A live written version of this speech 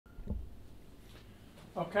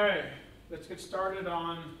Okay, let's get started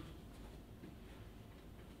on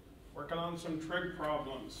working on some trig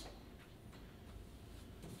problems.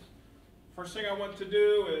 First thing I want to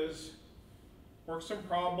do is work some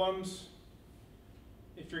problems.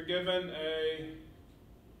 If you're given a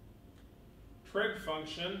trig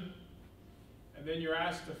function, and then you're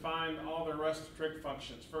asked to find all the rest of trig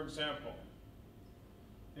functions. For example,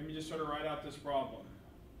 let me just sort of write out this problem.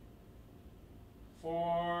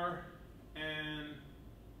 For an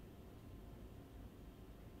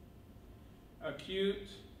acute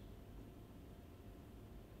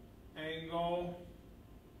angle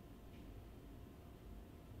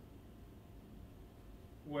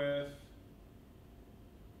with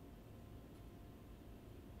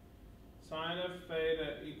sine of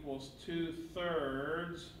theta equals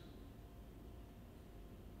 2/3,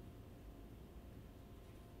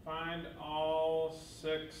 find all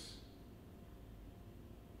 6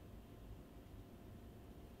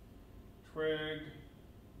 trig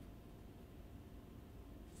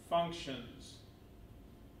functions.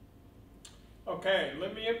 Okay,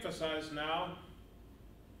 let me emphasize now.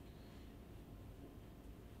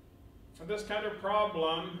 For this kind of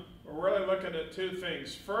problem, we're really looking at two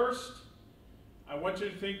things. First, I want you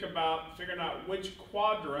to think about figuring out which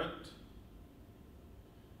quadrant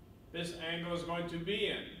this angle is going to be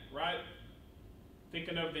in, right?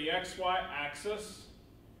 Thinking of the xy axis,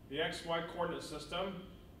 the xy coordinate system,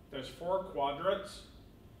 there's 4 quadrants.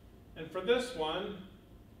 And for this one,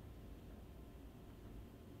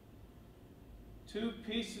 2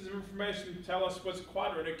 pieces of information tell us which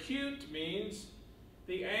quadrant. Acute means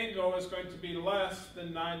the angle is going to be less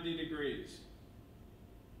than 90 degrees.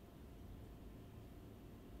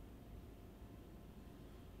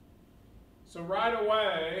 So right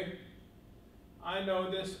away, I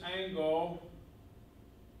know this angle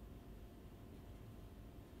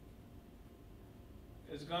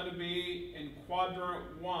is going to be in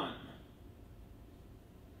quadrant 1.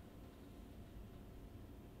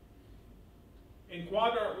 In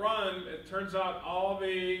quadrant 1, it turns out all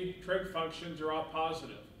the trig functions are all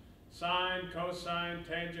positive. Sine, cosine,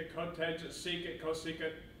 tangent, cotangent, secant,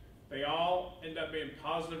 cosecant, they all end up being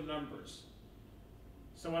positive numbers.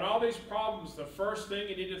 So in all these problems, the first thing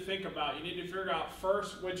you need to think about, you need to figure out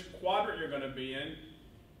first which quadrant you're going to be in,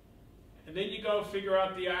 and then you go figure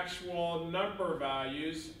out the actual number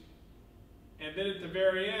values, and then at the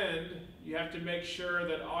very end, you have to make sure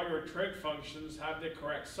that all your trig functions have the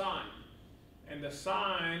correct sign. And the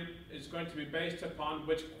sign is going to be based upon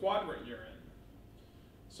which quadrant you're in.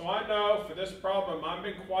 So I know for this problem, I'm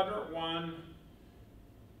in quadrant 1.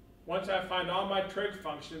 Once I find all my trig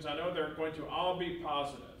functions, I know they're going to all be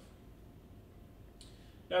positive.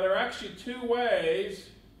 Now there are actually 2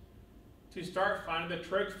 ways to start finding the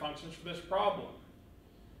trig functions for this problem.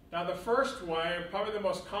 Now the first way, and probably the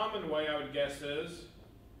most common way I would guess is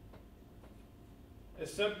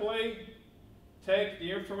simply take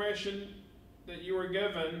the information that you were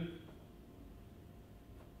given,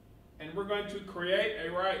 and we're going to create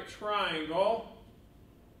a right triangle,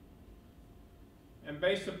 and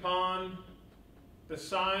based upon the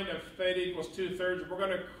sine of theta equals 2/3, we're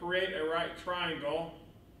going to create a right triangle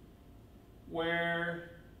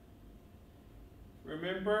where,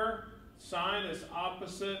 remember, sine is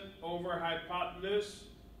opposite over hypotenuse.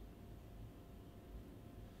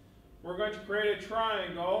 We're going to create a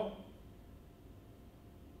triangle,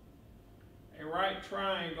 a right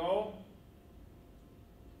triangle.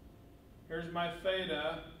 Here's my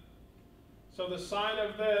theta. So the sine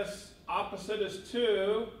of this, opposite is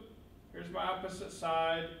 2. Here's my opposite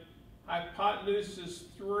side. Hypotenuse is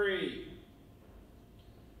 3.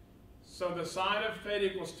 So the sine of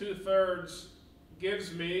theta equals 2/3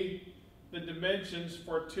 gives me the dimensions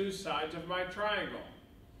for 2 sides of my triangle.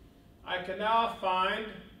 I can now find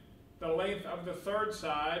the length of the 3rd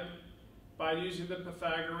side by using the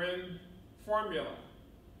Pythagorean formula,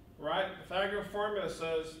 right? The Pythagorean formula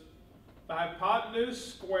says the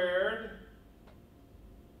hypotenuse squared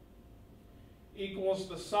equals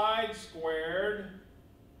the side squared,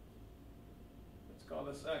 let's call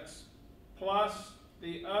this x, plus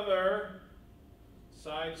the other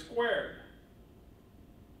side squared.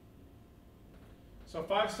 So if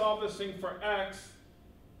I solve this thing for x,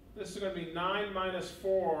 this is going to be 9 minus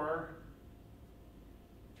 4.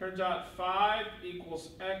 Turns out 5 equals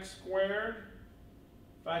x squared.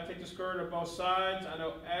 If I take the square root of both sides, I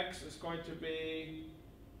know x is going to be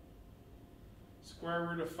square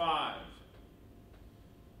root of 5.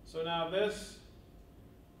 So now this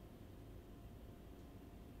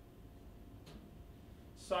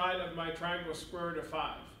side of my triangle is square root of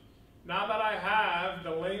 5. Now that I have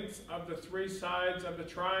the lengths of the 3 sides of the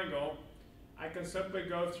triangle, I can simply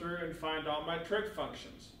go through and find all my trig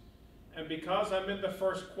functions. And because I'm in the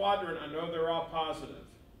first quadrant, I know they're all positive.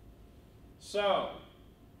 So,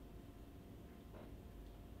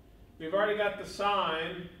 we've already got the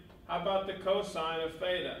sine. How about the cosine of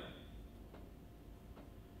theta?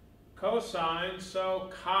 Cosine,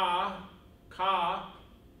 so ka,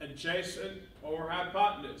 adjacent over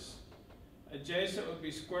hypotenuse. Adjacent would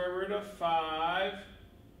be square root of 5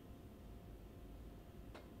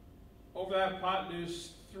 over the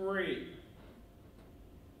hypotenuse 3.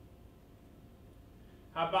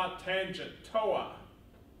 How about tangent? Toa,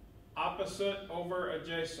 opposite over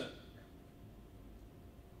adjacent.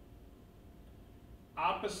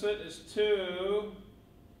 Opposite is 2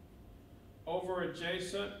 over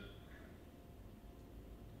adjacent,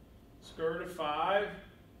 square root of 5.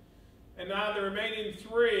 And now the remaining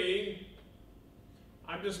 3,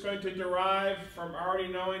 I'm just going to derive from already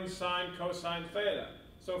knowing sine, cosine, theta.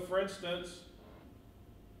 So for instance,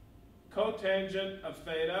 cotangent of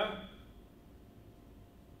theta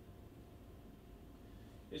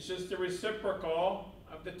is just the reciprocal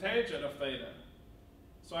of the tangent of theta.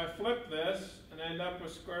 So I flip this and end up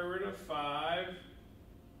with square root of 5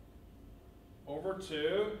 over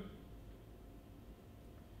 2.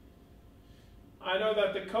 I know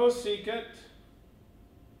that the cosecant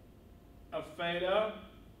of theta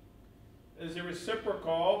is the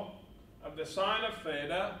reciprocal of the sine of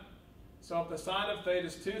theta. So if the sine of theta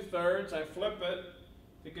is 2/3, I flip it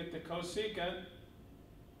to get the cosecant,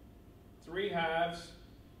 3/2.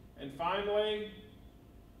 And finally,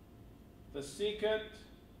 the secant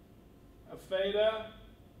of theta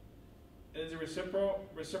is the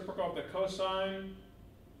reciprocal of the cosine.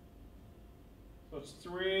 So it's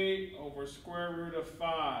 3 over square root of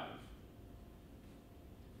 5.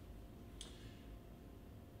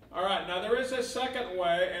 All right, now there is a second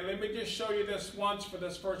way, and let me just show you this once for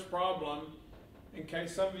this first problem in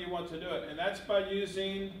case some of you want to do it. And that's by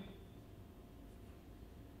using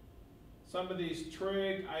some of these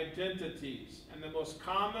trig identities. And the most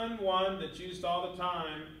common one that's used all the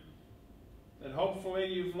time that hopefully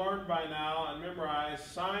you've learned by now and memorized,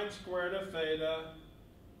 sine squared of theta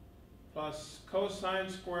plus cosine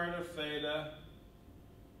squared of theta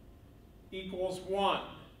equals 1.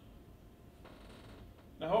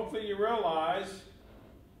 Now hopefully you realize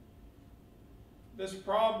this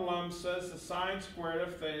problem says the sine squared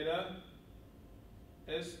of theta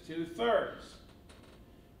is 2/3.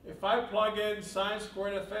 If I plug in sine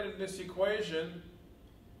squared of theta in this equation,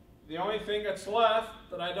 the only thing that's left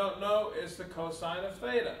that I don't know is the cosine of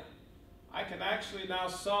theta. I can actually now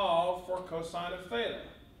solve for cosine of theta.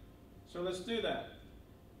 So let's do that.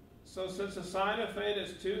 So since the sine of theta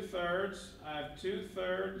is 2/3, I have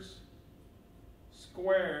 2/3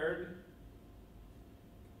 squared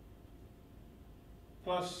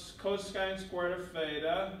plus cosine squared of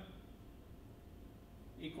theta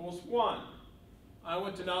equals 1. I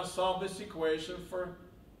want to now solve this equation for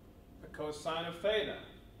the cosine of theta.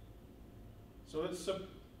 So let's,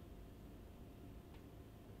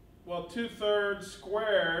 well, 2/3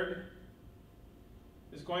 squared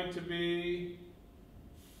is going to be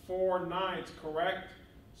 4/9, correct?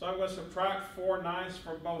 So I'm going to subtract 4/9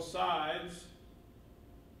 from both sides.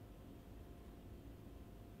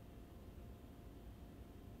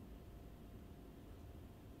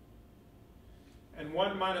 And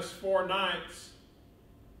 1 minus 4/9,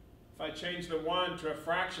 if I change the 1 to a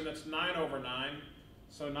fraction, that's 9/9.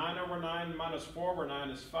 So 9/9 minus 4/9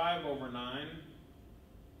 is 5/9.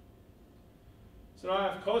 So now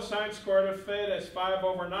I have cosine squared of theta is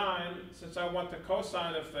 5/9. Since I want the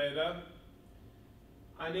cosine of theta,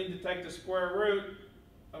 I need to take the square root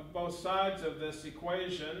of both sides of this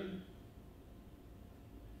equation.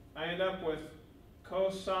 I end up with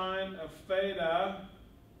cosine of theta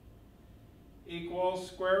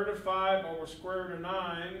equals square root of 5 over square root of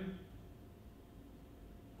 9.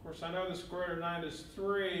 Of course, I know the square root of 9 is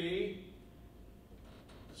 3.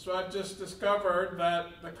 So I've just discovered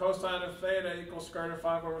that the cosine of theta equals square root of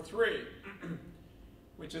 5 over 3,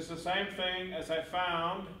 which is the same thing as I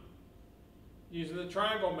found using the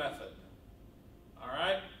triangle method. All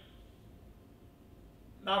right?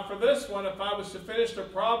 Now for this one, if I was to finish the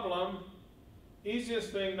problem,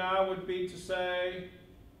 easiest thing now would be to say,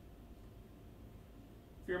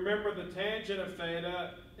 if you remember, the tangent of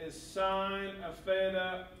theta is sine of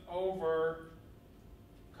theta over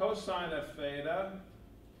cosine of theta.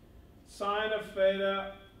 Sine of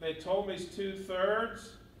theta, they told me is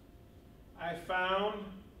 2/3. I found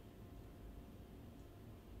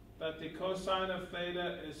that the cosine of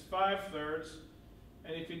theta is 5/3.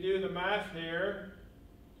 And if you do the math here,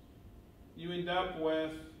 you end up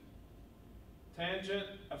with tangent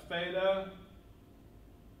of theta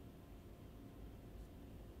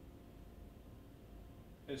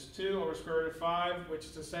is 2 over square root of 5, which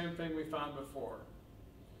is the same thing we found before.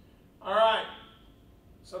 All right,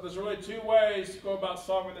 so there's really two ways to go about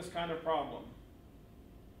solving this kind of problem.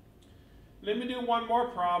 Let me do one more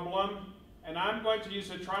problem, and I'm going to use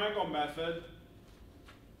the triangle method.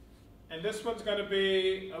 And this one's going to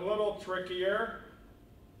be a little trickier.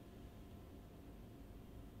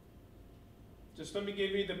 Just let me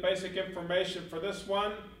give you the basic information for this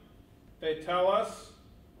one. They tell us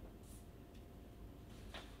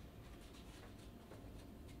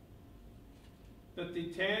that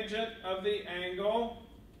the tangent of the angle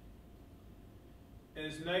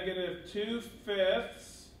is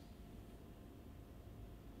 -2/5.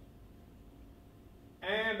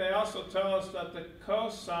 And they also tell us that the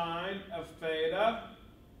cosine of theta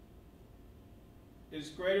is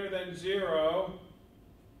greater than 0.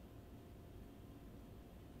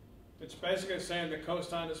 It's basically saying the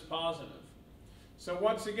cosine is positive. So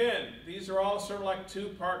once again, these are all sort of like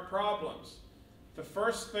two-part problems. The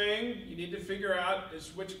first thing you need to figure out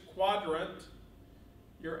is which quadrant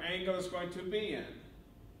your angle is going to be in.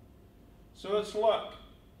 So let's look.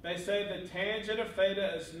 They say the tangent of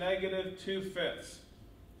theta is -2/5.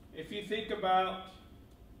 If you think about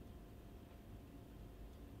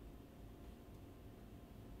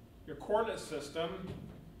your coordinate system,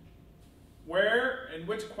 where in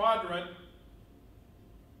which quadrant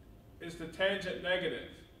is the tangent negative?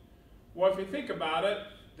 Well, if you think about it,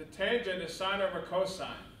 the tangent is sine over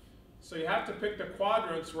cosine. So you have to pick the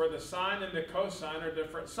quadrants where the sine and the cosine are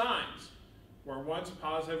different signs, where one's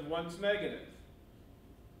positive, one's negative.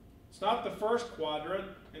 It's not the first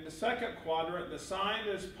quadrant. In the second quadrant, the sine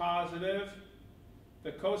is positive,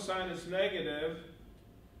 the cosine is negative.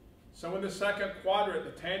 So in the second quadrant,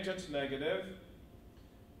 the tangent's negative.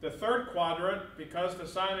 The third quadrant, because the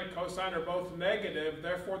sine and cosine are both negative,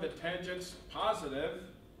 therefore the tangent's positive.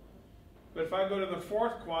 But if I go to the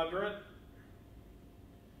fourth quadrant,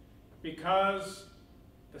 because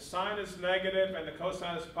the sine is negative and the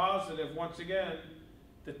cosine is positive, once again,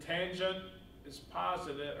 the tangent is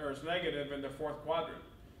positive, or is negative in the fourth quadrant.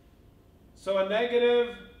 So a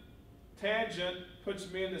negative tangent puts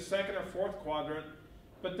me in the second or fourth quadrant,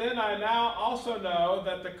 but then I now also know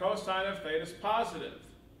that the cosine of theta is positive.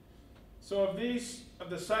 So of these, of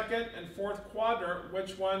the second and fourth quadrant,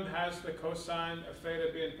 which one has the cosine of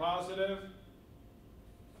theta being positive?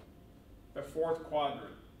 The fourth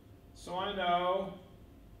quadrant. So I know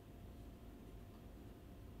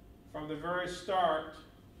from the very start,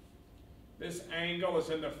 this angle is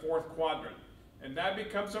in the fourth quadrant. And that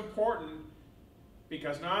becomes important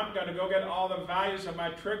because now I'm going to go get all the values of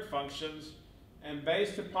my trig functions, and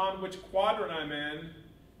based upon which quadrant I'm in,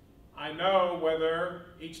 I know whether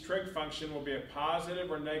each trig function will be a positive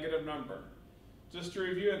or negative number. Just to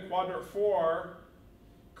review, in quadrant 4,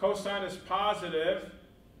 cosine is positive,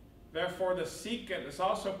 therefore the secant is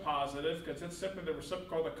also positive because it's simply the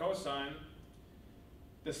reciprocal of the cosine.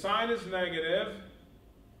 The sine is negative.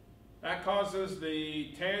 That causes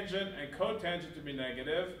the tangent and cotangent to be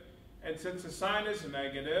negative. And since the sine is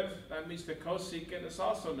negative, that means the cosecant is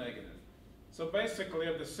also negative. So basically,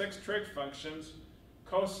 of the 6 trig functions,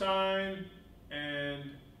 cosine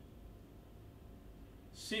and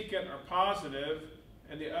secant are positive,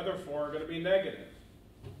 and the other 4 are going to be negative.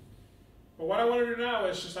 But what I want to do now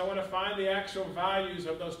is just I want to find the actual values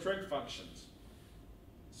of those trig functions.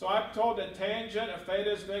 So I'm told that tangent of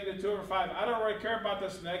theta is -2/5. I don't really care about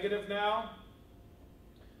this negative now.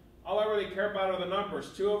 All I really care about are the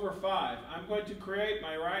numbers, 2/5. I'm going to create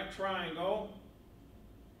my right triangle.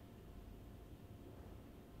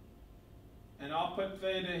 And I'll put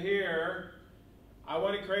theta here. I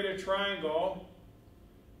want to create a triangle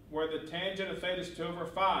where the tangent of theta is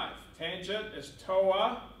 2/5. Tangent is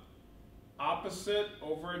TOA, opposite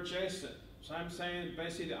over adjacent. So I'm saying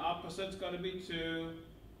basically the opposite is going to be 2,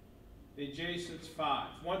 the adjacent's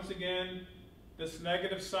 5. Once again, this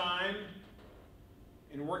negative sign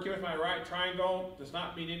in working with my right triangle does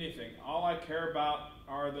not mean anything. All I care about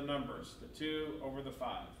are the numbers, the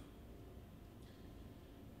 2/5.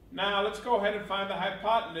 Now let's go ahead and find the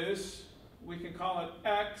hypotenuse. We can call it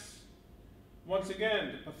x. Once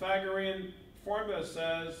again, the Pythagorean formula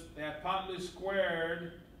says the hypotenuse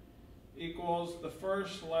squared equals the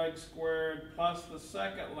first leg squared plus the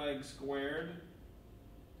second leg squared.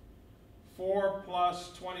 4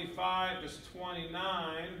 plus 25 is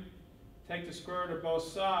 29. Take the square root of both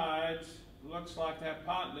sides. Looks like the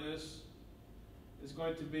hypotenuse is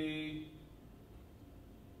going to be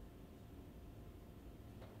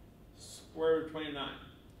square root of 29.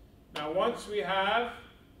 Now once we have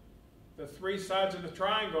the 3 sides of the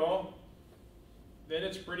triangle, then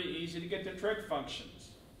it's pretty easy to get the trig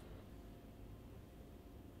functions.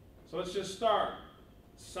 So let's just start.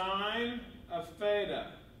 Sine of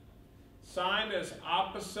theta. Sine is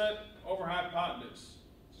opposite over hypotenuse.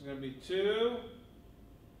 So it's going to be 2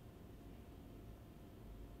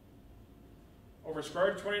 over square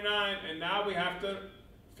root of 29, and now we have to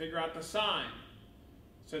figure out the sine.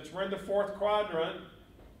 Since we're in the fourth quadrant,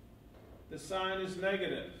 the sine is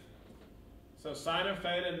negative. So sine of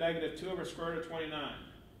theta, negative 2 over square root of 29.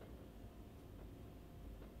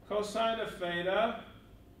 Cosine of theta,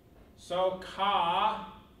 so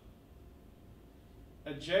ca,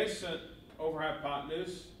 adjacent over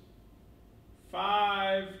hypotenuse,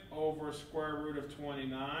 5 over square root of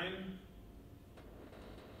 29.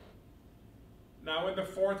 Now in the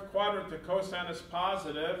fourth quadrant, the cosine is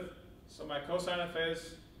positive, so my cosine of theta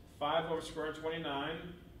is 5 over square root of 29.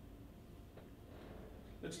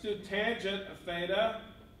 Let's do tangent of theta.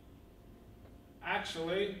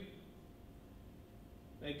 Actually,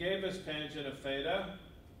 they gave us tangent of theta.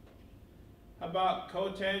 How about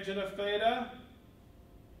cotangent of theta?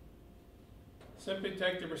 Simply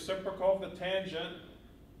take the reciprocal of the tangent,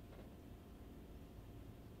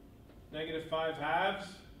 negative 5/2.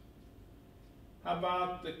 How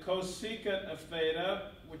about the cosecant of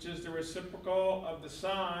theta, which is the reciprocal of the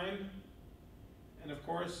sine? And of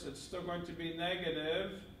course, it's still going to be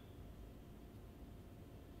negative.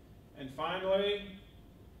 And finally,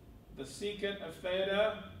 the secant of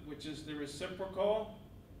theta, which is the reciprocal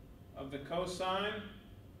of the cosine.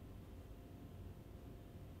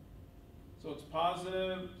 So it's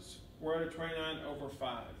positive square root of 29 over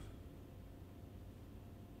 5.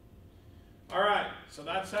 All right, so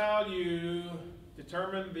that's how you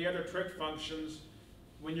determine the other trig functions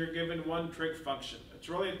when you're given one trig function. It's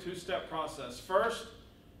really a two-step process. First,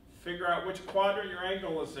 figure out which quadrant your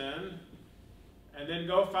angle is in, and then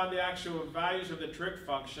go find the actual values of the trig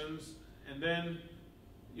functions, and then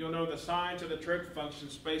you'll know the signs of the trig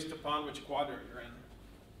functions based upon which quadrant you're in.